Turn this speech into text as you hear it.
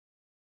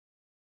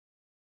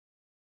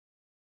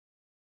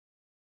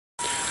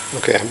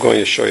Okay, I'm going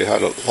to show you how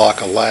to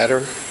lock a ladder,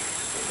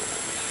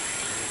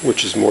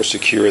 which is more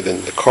secure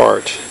than the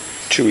cart,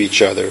 to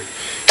each other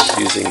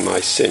using my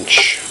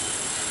Cinch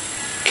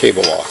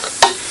cable lock.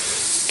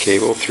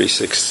 Cable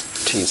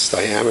 3/16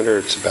 diameter,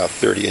 it's about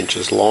 30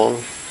 inches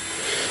long.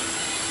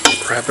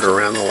 Wrap it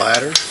around the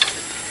ladder,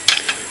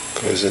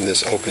 goes in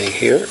this opening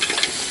here,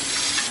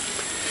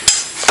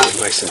 pull it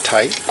nice and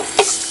tight.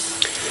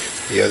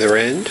 The other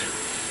end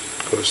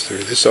goes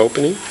through this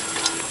opening,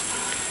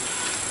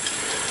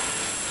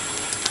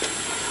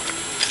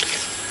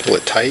 pull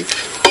it tight.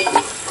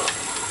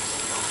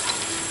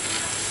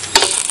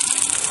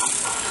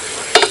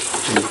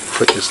 And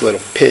put this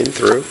little pin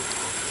through,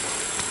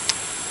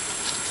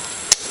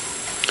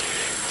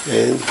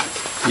 and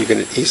you can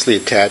easily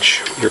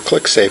attach your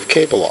Clicksafe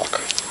cable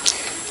lock.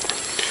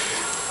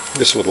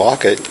 This would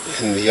lock it,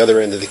 and the other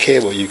end of the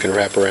cable you can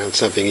wrap around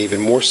something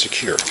even more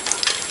secure.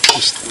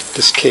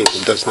 This cable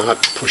does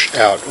not push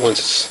out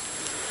once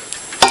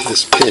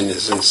this pin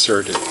is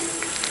inserted.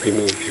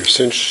 Remove your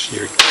Cinch,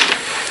 your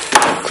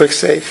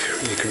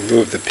Clicksafe, you can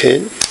remove the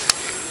pin,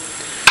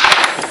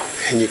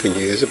 and you can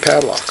use a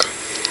padlock.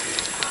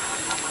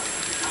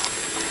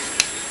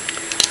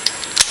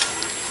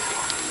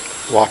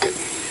 Lock it.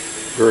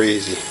 Very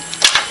easy.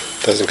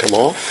 Doesn't come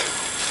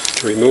off.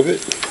 To remove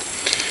it,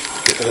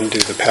 you can undo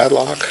the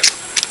padlock,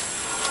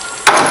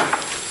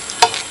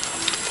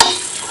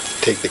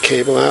 take the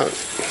cable out,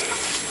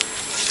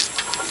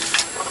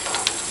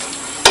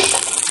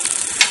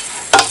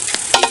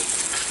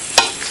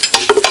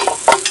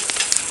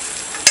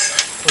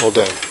 all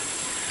done.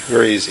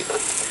 Very easy.